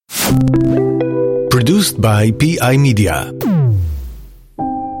Produced by PI Media.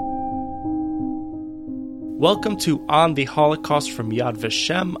 Welcome to On the Holocaust from Yad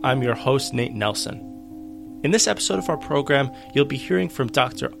Vashem. I'm your host, Nate Nelson. In this episode of our program, you'll be hearing from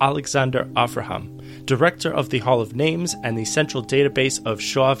Dr. Alexander Avraham, Director of the Hall of Names and the Central Database of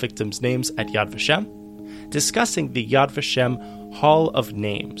Shoah Victims' Names at Yad Vashem, discussing the Yad Vashem Hall of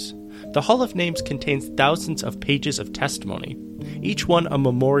Names. The Hall of Names contains thousands of pages of testimony, each one a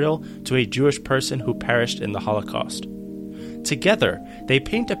memorial to a Jewish person who perished in the Holocaust. Together, they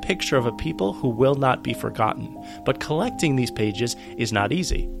paint a picture of a people who will not be forgotten, but collecting these pages is not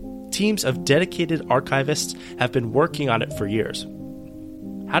easy. Teams of dedicated archivists have been working on it for years.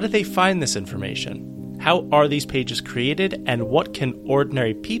 How do they find this information? How are these pages created, and what can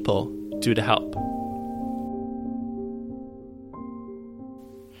ordinary people do to help?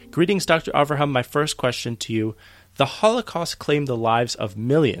 Greetings, Dr. Avraham. My first question to you. The Holocaust claimed the lives of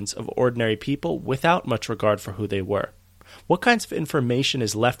millions of ordinary people without much regard for who they were. What kinds of information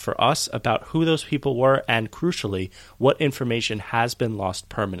is left for us about who those people were, and crucially, what information has been lost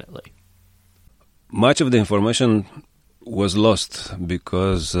permanently? Much of the information was lost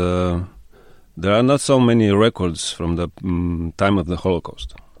because there are not so many records from the time of the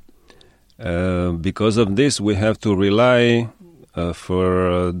Holocaust. Because of this, we have to rely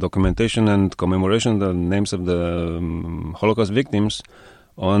for documentation and commemoration the names of the Holocaust victims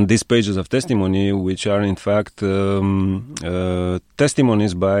on these pages of testimony, which are in fact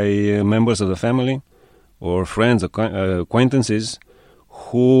testimonies by members of the family or friends, acquaintances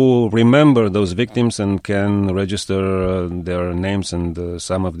who remember those victims and can register their names and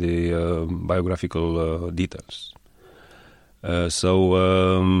some of the biographical details.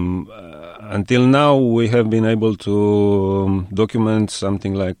 Until now, we have been able to document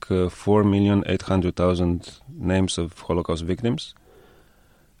something like 4,800,000 names of Holocaust victims.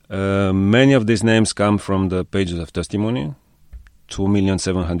 Many of these names come from the pages of testimony,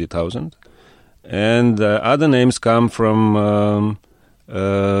 2,700,000, and other names come from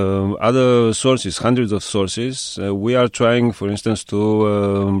other sources, hundreds of sources. We are trying, for instance, to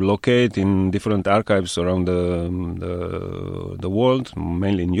locate in different archives around the world,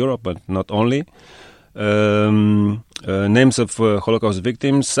 mainly in Europe, but not only, names of Holocaust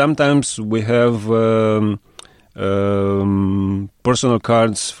victims. Sometimes we have personal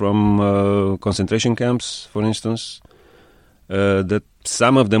cards from concentration camps, for instance, that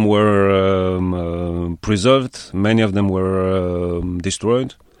some of them were preserved, many of them were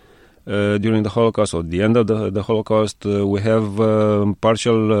destroyed during the Holocaust or the end of the Holocaust. We have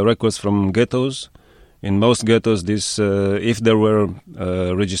partial records from ghettos. In most ghettos, this if there were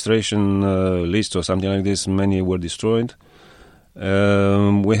registration lists or something like this, many were destroyed.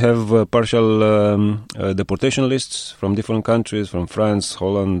 We have partial deportation lists from different countries, from France,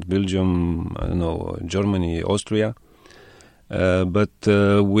 Holland, Belgium, Germany, Austria. But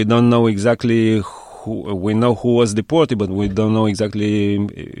we don't know exactly who. We know who was deported, but we don't know exactly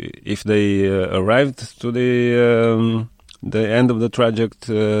if they arrived to the end of the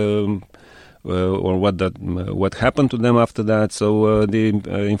trajectory or what happened to them after that. So the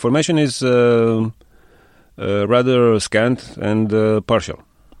information is rather scant and partial.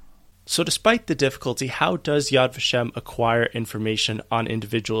 So despite the difficulty, how does Yad Vashem acquire information on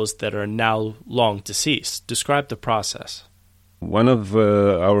individuals that are now long deceased? Describe the process. One of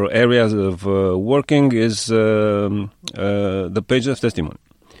our areas of working is the pages of testimony.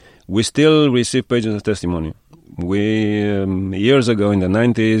 We still receive pages of testimony. We, years ago in the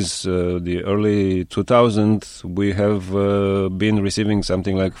 90s, the early 2000s, we have been receiving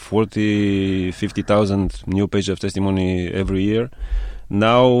something like 50,000 new pages of testimony every year.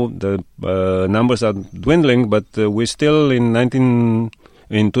 Now the numbers are dwindling, but we still in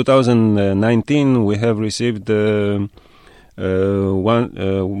 2019 we have received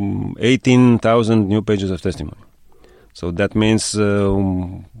 18,000 new pages of testimony. So that means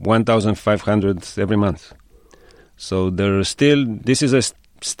 1,500 every month. So this is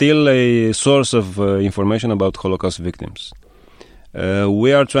still a source of information about Holocaust victims.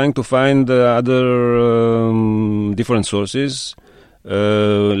 We are trying to find other different sources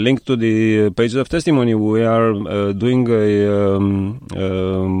linked to the pages of testimony. We are doing a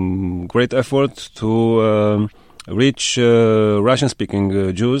great effort to reach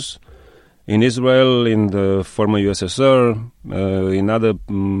Russian-speaking Jews in Israel, in the former USSR, in other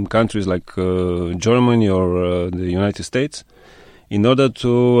countries like Germany or the United States, in order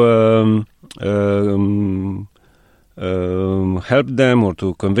to help them or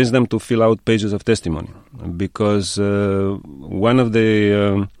to convince them to fill out pages of testimony. Because one of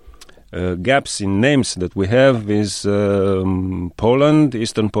the gaps in names that we have is Poland,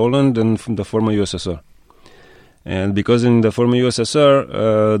 Eastern Poland, and the former USSR. And because in the former USSR,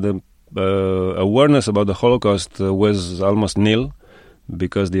 the awareness about the Holocaust was almost nil,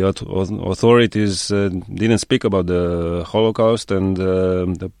 because the authorities didn't speak about the Holocaust, and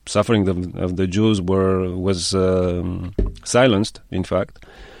the suffering of the Jews was silenced, in fact.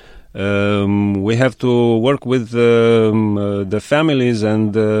 We have to work with the families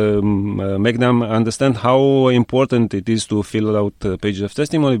and make them understand how important it is to fill out pages of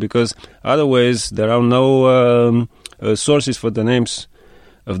testimony, because otherwise there are no sources for the names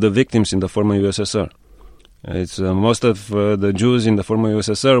of the victims in the former USSR. It's most of the Jews in the former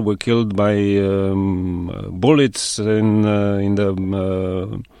USSR were killed by bullets in the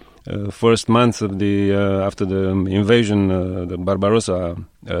first month of the after the invasion, the Barbarossa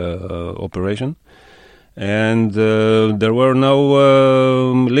operation, and there were no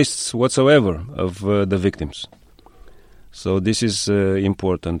lists whatsoever of the victims. So this is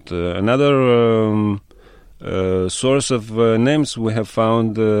important. Another source of names we have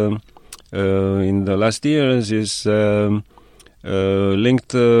found in the last years is linked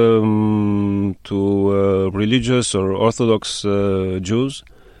to religious or Orthodox Jews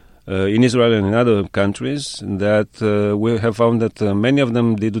in Israel and in other countries, that we have found that many of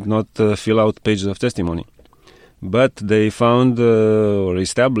them did not fill out pages of testimony, but they found or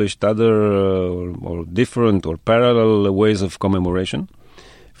established other or different or parallel ways of commemoration.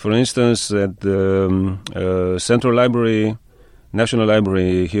 For instance, at the Central Library, National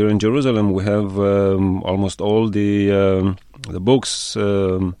Library here in Jerusalem, we have almost all the books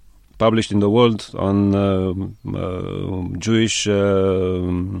published in the world on Jewish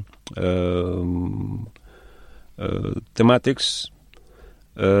thematics,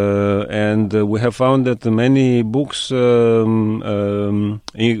 and we have found that many books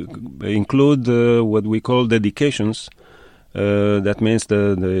include what we call dedications. That means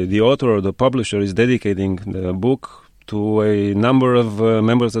the author or the publisher is dedicating the book to a number of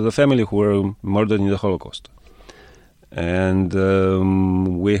members of the family who were murdered in the Holocaust. And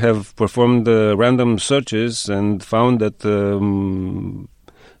we have performed random searches and found that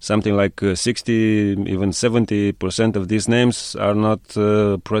something like 60, even 70% of these names are not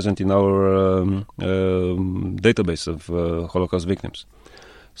present in our database of Holocaust victims.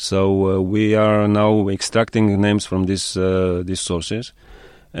 So we are now extracting names from these sources.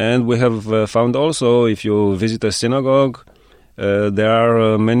 And we have found also, if you visit a synagogue, there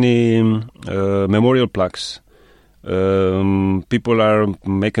are many memorial plaques. People are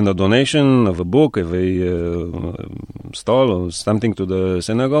making a donation of a book, of a stall or something to the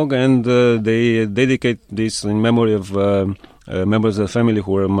synagogue, and they dedicate this in memory of members of the family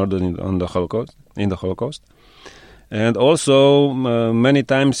who were murdered in the Holocaust. And also, many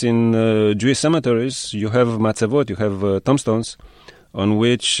times in Jewish cemeteries, you have matzevot, you have tombstones, on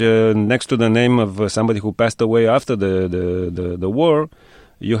which, next to the name of somebody who passed away after the war,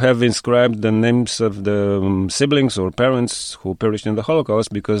 you have inscribed the names of the siblings or parents who perished in the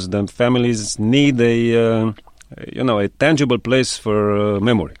Holocaust, because the families need a tangible place for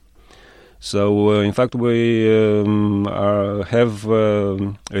memory. So, in fact, we have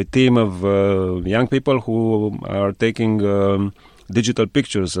a team of young people who are taking digital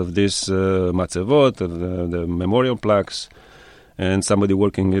pictures of this matzevot, of the memorial plaques, and somebody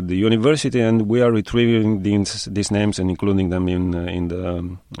working at the university, and we are retrieving these names and including them in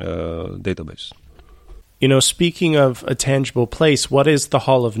the database. You know, speaking of a tangible place, what is the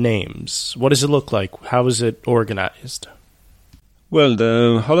Hall of Names? What does it look like? How is it organized? Well,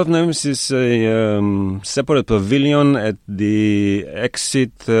 the Hall of Names is a separate pavilion at the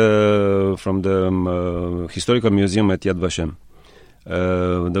exit from the Historical Museum at Yad Vashem.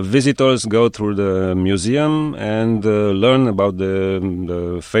 The visitors go through the museum and learn about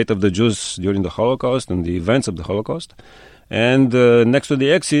the fate of the Jews during the Holocaust and the events of the Holocaust. And next to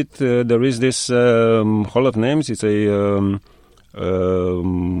the exit, there is this Hall of Names. It's a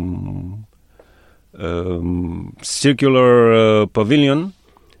circular pavilion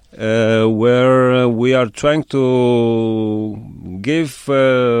where we are trying to give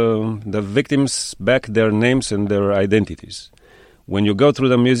the victims back their names and their identities. When you go through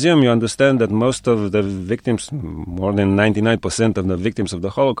the museum, you understand that most of the victims, more than 99% of the victims of the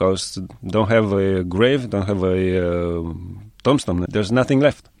Holocaust, don't have a grave, don't have a tombstone. There's nothing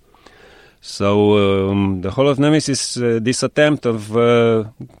left. So the Hall of Names is this attempt of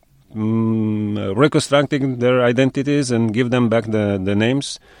reconstructing their identities and give them back the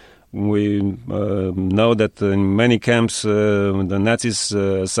names. We know that in many camps the Nazis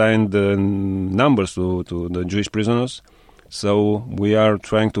assigned numbers to the Jewish prisoners So we are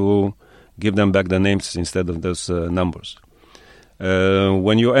trying to give them back the names instead of those numbers.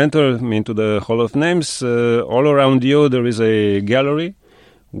 When you enter into the Hall of Names, all around you there is a gallery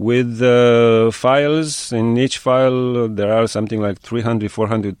with files. In each file there are something like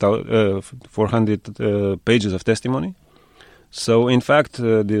 400 pages of testimony. So in fact,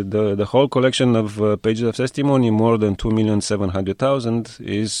 the whole collection of pages of testimony, more than 2,700,000,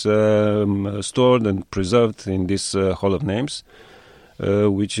 is stored and preserved in this Hall of Names,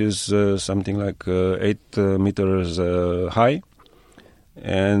 which is something like 8 meters high.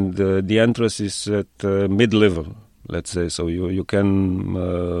 And the entrance is at mid-level, let's say. So you can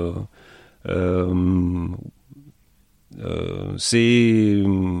see,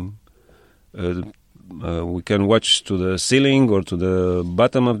 we can watch to the ceiling or to the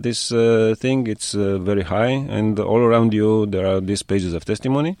bottom of this thing. It's very high, and all around you there are these pages of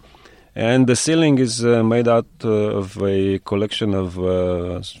testimony. And the ceiling is made out of a collection of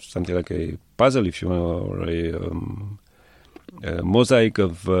something like a puzzle, if you want, or a mosaic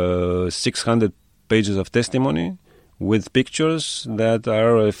of 600 pages of testimony with pictures that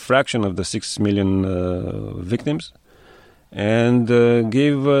are a fraction of the 6 million victims, and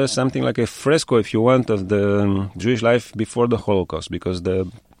give something like a fresco, if you want, of the Jewish life before the Holocaust, because the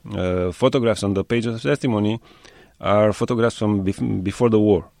photographs on the pages of testimony are photographs from before the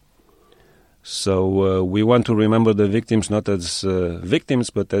war. So we want to remember the victims not as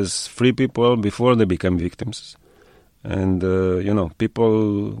victims, but as free people before they become victims. And,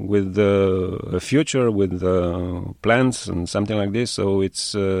 people with a future, with plans and something like this. So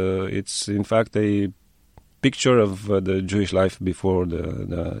it's in fact a picture of the Jewish life before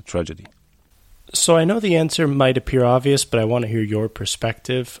the tragedy. So I know the answer might appear obvious, but I want to hear your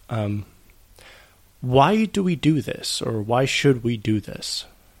perspective. Why do we do this, or why should we do this?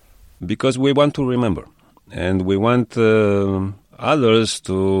 Because we want to remember, and we want others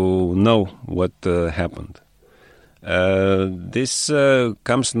to know what happened. This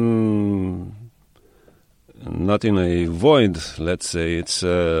comes not in a void, let's say. It's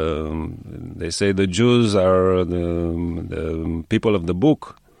they say the Jews are the people of the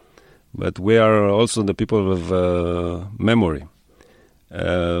book, but we are also the people of memory.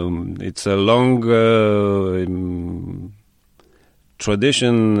 It's a long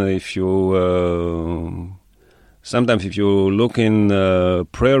tradition. If you sometimes, if you look in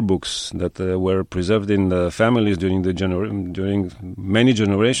prayer books that were preserved in the families during during many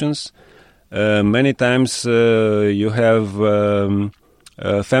generations, many times you have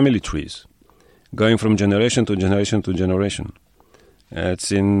family trees going from generation to generation to generation.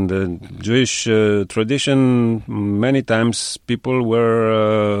 It's in the Jewish tradition. Many times people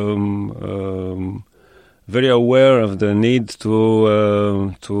were very aware of the need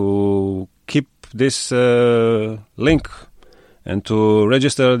to keep this link and to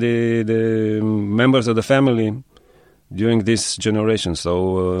register the members of the family during this generation.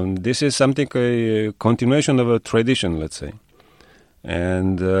 So this is something, a continuation of a tradition, let's say.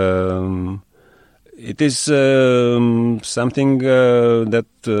 And it is something that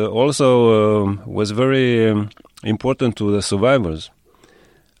also was very important to the survivors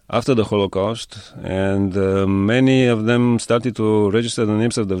after the Holocaust, and many of them started to register the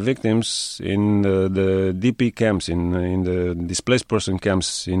names of the victims in the DP camps, in the displaced person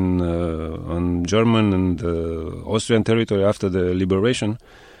camps on German and Austrian territory after the liberation.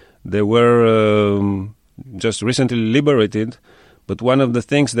 They were just recently liberated, but one of the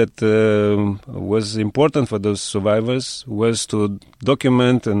things that was important for those survivors was to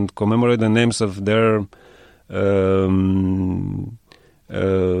document and commemorate the names of their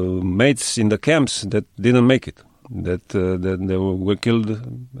mates in the camps that didn't make it, that they were killed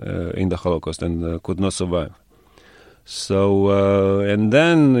in the Holocaust and could not survive. So, and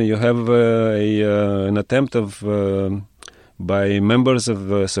then you have an attempt of by members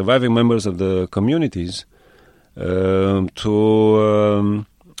of surviving members of the communities to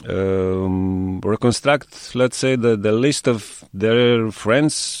reconstruct, let's say, the list of their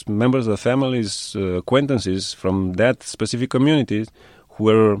friends, members of families, acquaintances from that specific community who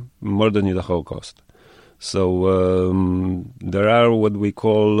were murdered in the Holocaust. So there are what we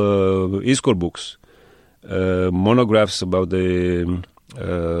call Izkor books, monographs about the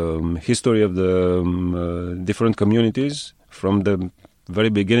history of the different communities from the very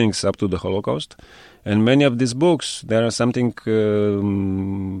beginnings up to the Holocaust. And many of these books, there are something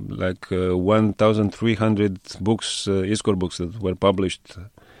like 1,300 books, Izkor books, that were published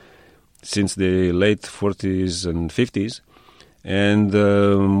since the late 40s and 50s. And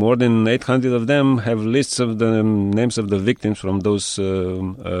more than 800 of them have lists of the names of the victims from those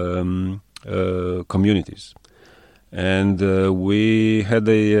communities. And we had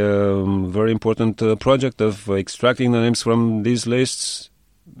a very important project of extracting the names from these lists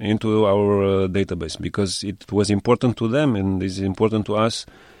into our database, because it was important to them and is important to us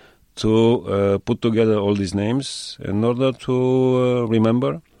to put together all these names in order to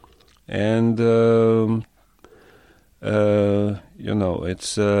remember. And,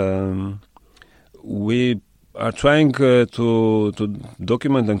 it's we are trying to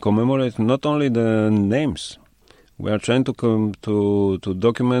document and commemorate not only the names. We are trying to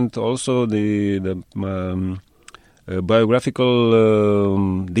document also the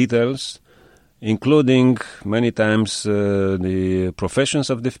biographical details, including many times the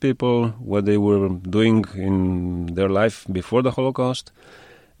professions of these people, what they were doing in their life before the Holocaust,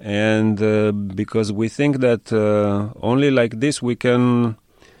 and because we think that only like this we can,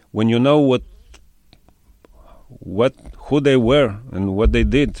 when you know who they were and what they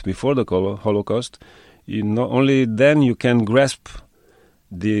did before the Holocaust, only then you can grasp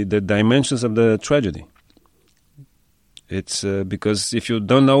the dimensions of the tragedy. It's because if you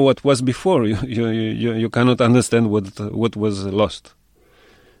don't know what was before, you cannot understand what was lost.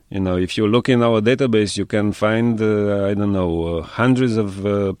 If you look in our database, you can find hundreds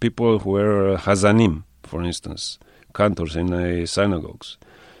of people who were Hazanim, for instance, cantors in synagogues.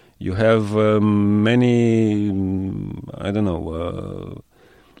 You have many,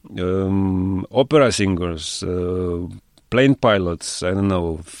 opera singers, plane pilots,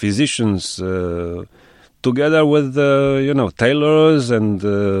 physicians, together with, tailors and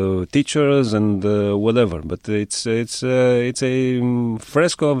teachers and whatever. But it's a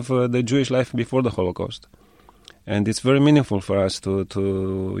fresco of the Jewish life before the Holocaust. And it's very meaningful for us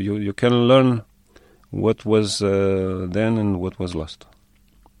you can learn what was then and what was lost.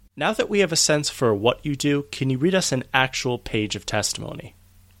 Now that we have a sense for what you do, can you read us an actual page of testimony?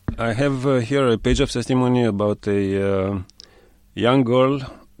 I have here a page of testimony about a young girl,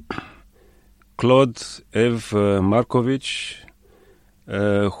 Claude Eve Markovich,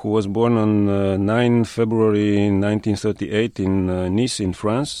 who was born on 9 February 1938 in Nice, in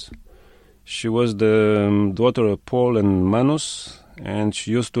France. She was the daughter of Paul and Manus, and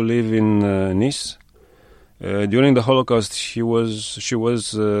she used to live in Nice. During the Holocaust, she was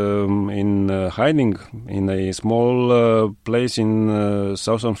in hiding in a small place in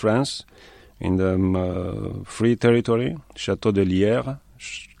southern France, in the Free Territory, Château de Lierre,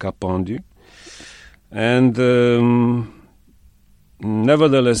 Cap Pendu. And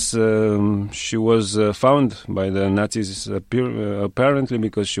nevertheless, she was found by the Nazis apparently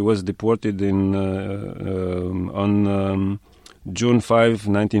because she was deported on June 5,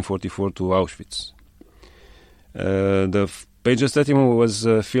 1944 to Auschwitz. The page of testimony was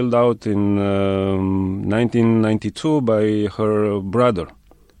filled out in 1992 by her brother,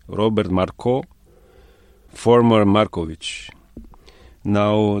 Robert Marco, former Markovich.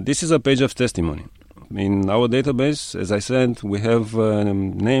 Now, this is a page of testimony. In our database, as I said, we have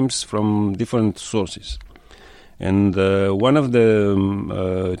names from different sources. And one of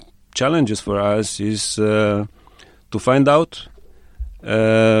the challenges for us is to find out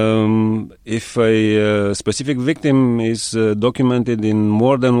if a specific victim is documented in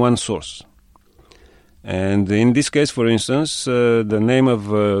more than one source. And in this case, for instance, the name of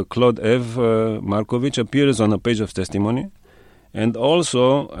Claude Eve Markovich appears on a page of testimony and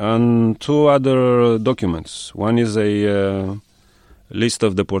also on two other documents. One is a list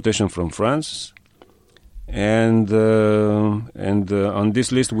of deportation from France, and on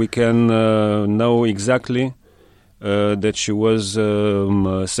this list we can know exactly that she was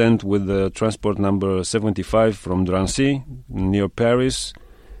sent with the transport number 75 from Drancy, near Paris,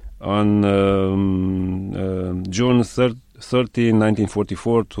 on June 30,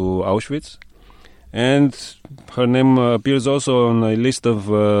 1944, to Auschwitz. And her name appears also on a list of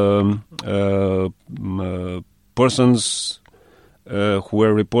persons who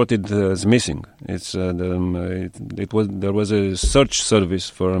were reported as missing. There was a search service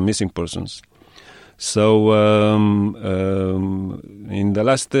for missing persons. So in the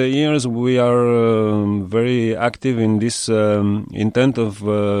last years, we are very active in this intent of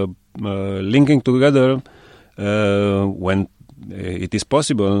linking together when it is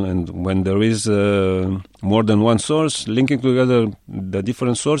possible and when there is more than one source, linking together the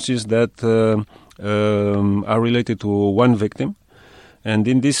different sources that are related to one victim. And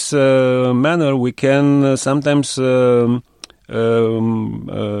in this manner, we can sometimes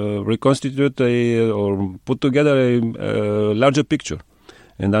reconstitute or put together a larger picture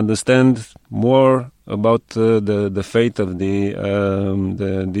and understand more about the fate of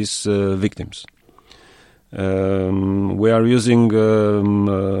these victims. We are using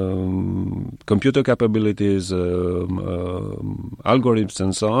computer capabilities, algorithms,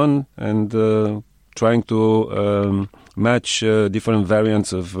 and so on, and trying to match different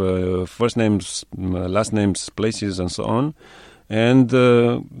variants of first names, last names, places, and so on, and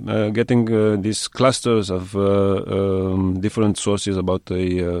getting these clusters of different sources about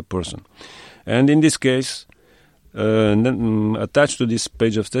a person. And in this case, attached to this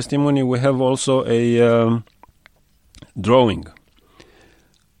page of testimony, we have also a drawing.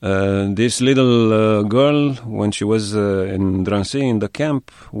 This little girl, when she was in Drancy, in the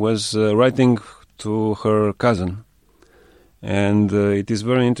camp, was writing to her cousin. And it is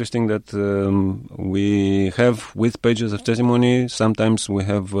very interesting that we have, with pages of testimony, sometimes we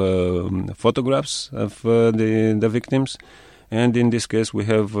have photographs of the victims. And in this case, we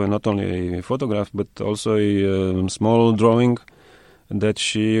have not only a photograph, but also a small drawing that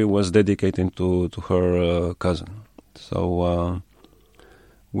she was dedicating to her cousin. So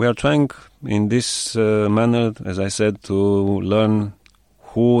we are trying in this manner, as I said, to learn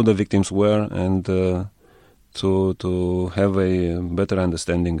who the victims were and to have a better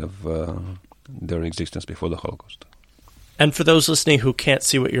understanding of their existence before the Holocaust. And for those listening who can't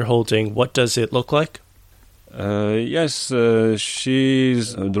see what you're holding, what does it look like? Yes,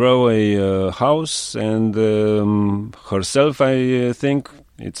 she's draw a house and herself, I think.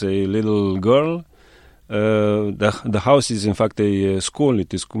 It's a little girl. The house is in fact a school.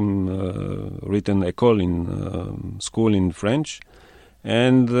 It is written école in school in French.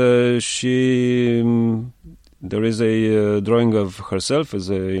 And there is a drawing of herself as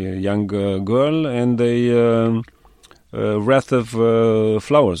a young girl and a wreath of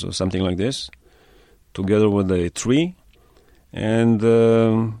flowers or something like this, together with a tree. And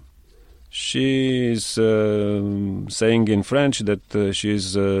she is saying in French that she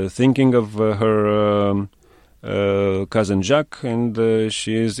is thinking of her cousin Jacques, and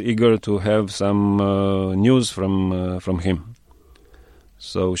she is eager to have some news from him.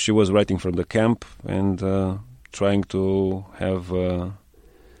 So she was writing from the camp and trying to have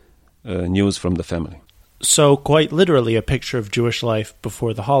news from the family. So quite literally a picture of Jewish life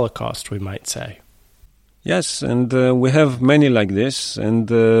before the Holocaust, we might say. Yes, and we have many like this,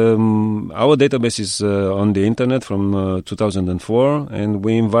 and our database is on the internet from 2004, and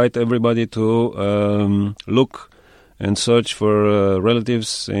we invite everybody to look and search for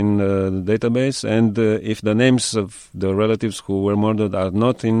relatives in the database, and if the names of the relatives who were murdered are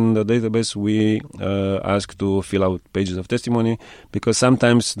not in the database, we ask to fill out pages of testimony, because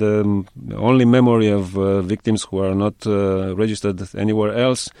sometimes the only memory of victims who are not registered anywhere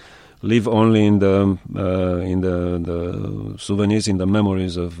else live only in the souvenirs, in the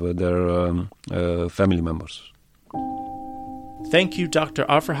memories of their family members. Thank you, Dr.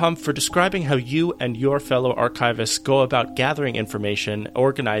 Avraham, for describing how you and your fellow archivists go about gathering information,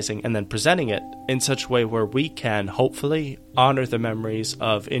 organizing, and then presenting it in such a way where we can, hopefully, honor the memories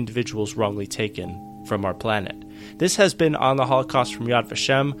of individuals wrongly taken from our planet. This has been On the Holocaust from Yad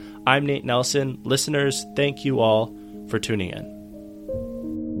Vashem. I'm Nate Nelson. Listeners, thank you all for tuning in.